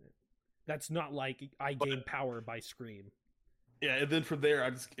yelling. That's not like I gain power by scream. Yeah, and then from there, I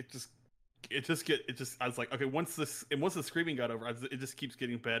was like, okay, once the screaming got over, it just keeps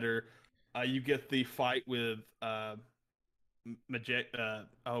getting better. You get the fight with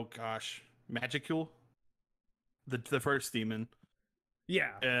Magicule, the first demon.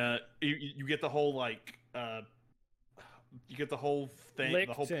 Yeah. You get the whole like you get the whole thing, Licht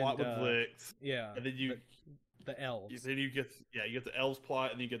the whole plot with Licht. Yeah. And then the elves. Then you get the elves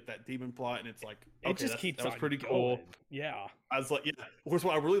plot, and you get that demon plot, and it's like it just keeps that was on pretty going. cool. Yeah. I was like, yeah. Of course,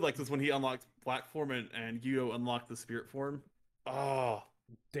 what I really liked is when he unlocked Black Form and Yuo unlocked the Spirit Form. Oh,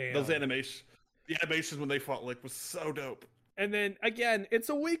 damn! The animations when they fought Licht was so dope. And then again, it's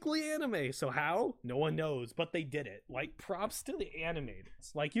a weekly anime, so how? No one knows, but they did it. Like, props to the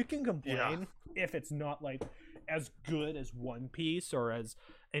animators. Like, you can complain if it's not like as good as One Piece or as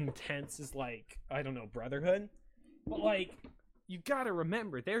intense as like, I don't know, Brotherhood, but like, you gotta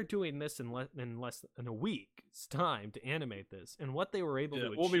remember they're doing this in less than a week's time to animate this, and what they were able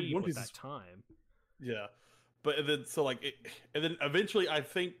to achieve with that time. Yeah, but then and then eventually I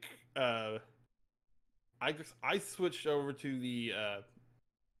think I switched over to the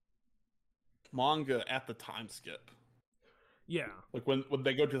manga at the time skip. Yeah, like when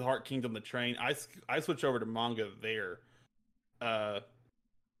they go to the Heart Kingdom, the train, I switched over to manga there,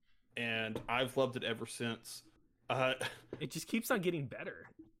 and I've loved it ever since. It just keeps on getting better.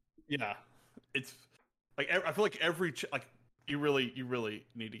 Yeah, it's like I feel like you really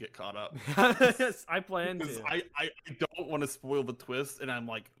need to get caught up. Yes, I plan to. I don't want to spoil the twist, and I'm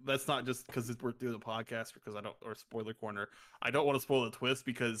like, that's not just because we're doing the podcast or spoiler corner. I don't want to spoil the twist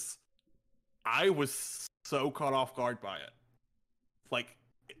because I was so caught off guard by it. Like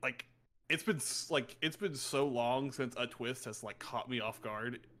it's been so long since a twist has like caught me off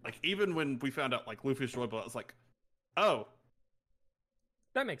guard. Like even when we found out like Luffy's joy blow, I was like, oh,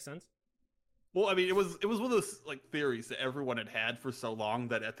 that makes sense. Well, I mean, it was one of those like theories that everyone had for so long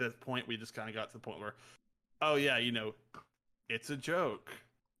that at this point we just kind of got to the point where, oh yeah, it's a joke.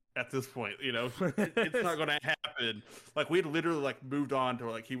 At this point, it's not going to happen. Like we had literally like moved on to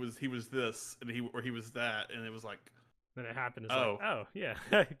like he was this and he was that, and it was like, then it happened. It's like, oh yeah,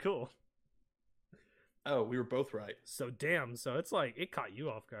 cool. Oh, we were both right. So damn. So it's like it caught you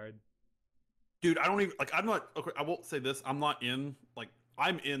off guard, dude. I don't even like. I'm not. Okay, I won't say this. I'm not in like.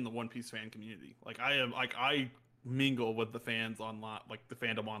 I'm in the One Piece fan community. Like I am. Like I mingle with the fans online, like the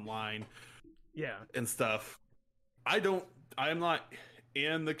fandom online. Yeah. And stuff. I am not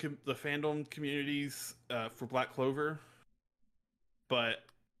in the fandom communities for Black Clover, but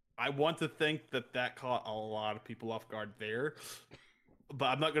I want to think that caught a lot of people off guard there. But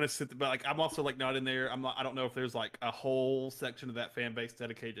I'm not gonna but like I'm also like not in there. I don't know if there's like a whole section of that fan base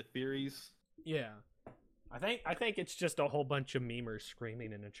dedicated to theories. Yeah. I think it's just a whole bunch of memers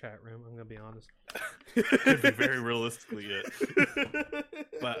screaming in a chat room. I'm gonna be honest. Could be very realistically it.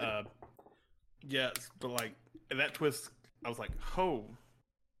 But yes, but like that twist, I was like, oh,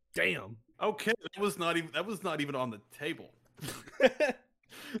 damn. Okay, that was not even on the table.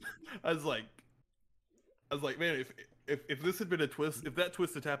 I was like, man, if this had been a twist, if that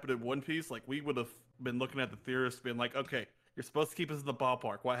twist had happened in One Piece, like we would have been looking at the theorists, being like, okay, you're supposed to keep us in the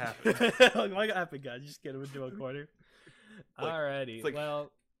ballpark. What happened? What happened, guys? Just get him into a corner. Like, alrighty. Like,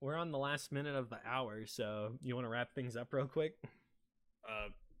 well, we're on the last minute of the hour, so you want to wrap things up real quick?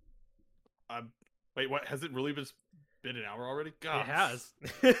 Wait, what has it really been? been an hour already? It God. has.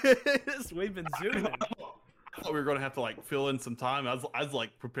 We've been zooming. I thought we were gonna have to like fill in some time. I was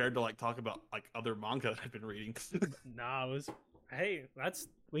like prepared to like talk about like other manga that I've been reading. Nah, it was. Hey,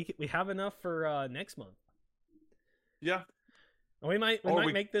 we have enough for next month. Yeah. We might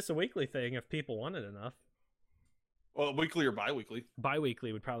make this a weekly thing if people want it enough. Well, weekly or bi-weekly.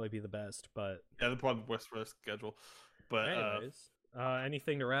 Bi-weekly would probably be the best, but Yeah, the probably best for our schedule. But anyways,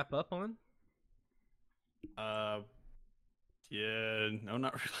 anything to wrap up on? yeah, no,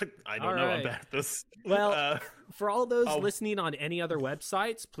 not really. I don't All know. right. I'm bad at this. Well, for all those listening on any other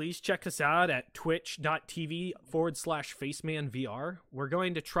websites, please check us out at twitch.tv/FacemanVR. We're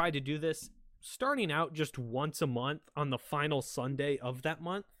going to try to do this starting out just once a month on the final Sunday of that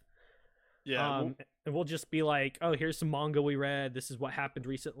month. Yeah. And we'll just be like, oh, here's some manga we read. This is what happened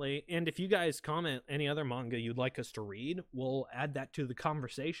recently. And if you guys comment any other manga you'd like us to read, we'll add that to the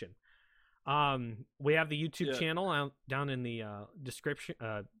conversation. We have the YouTube channel out down in the description,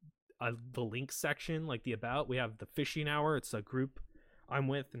 the links section, like the about. We have the Fishing Hour. It's a group I'm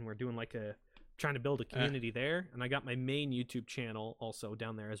with, and we're doing like trying to build a community there. And I got my main YouTube channel also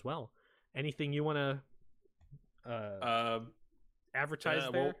down there as well. Anything you want to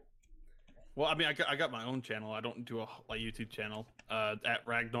advertise there? Well, I mean, I got my own channel. I don't do a YouTube channel. At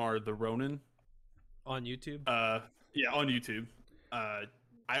Ragnar the Ronin on YouTube. Yeah, on YouTube. I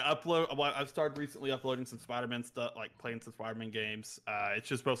upload. Well, I've started recently uploading some Spider-Man stuff, like playing some Spider-Man games. It's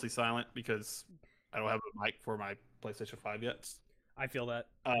just mostly silent because I don't have a mic for my PlayStation 5 yet. I feel that.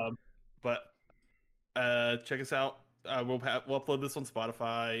 But check us out. We'll upload this on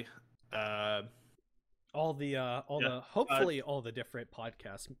Spotify. Hopefully all the different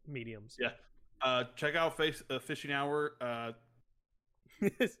podcast mediums. Yeah. Check out Fishing Hour.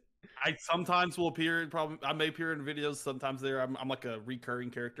 I sometimes will appear I may appear in videos. Sometimes I'm like a recurring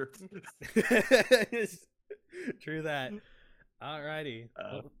character. True that. Alrighty.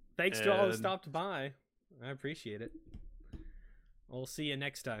 Well, thanks to all who stopped by. I appreciate it. We'll see you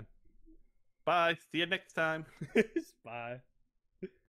next time. Bye. See you next time. Bye.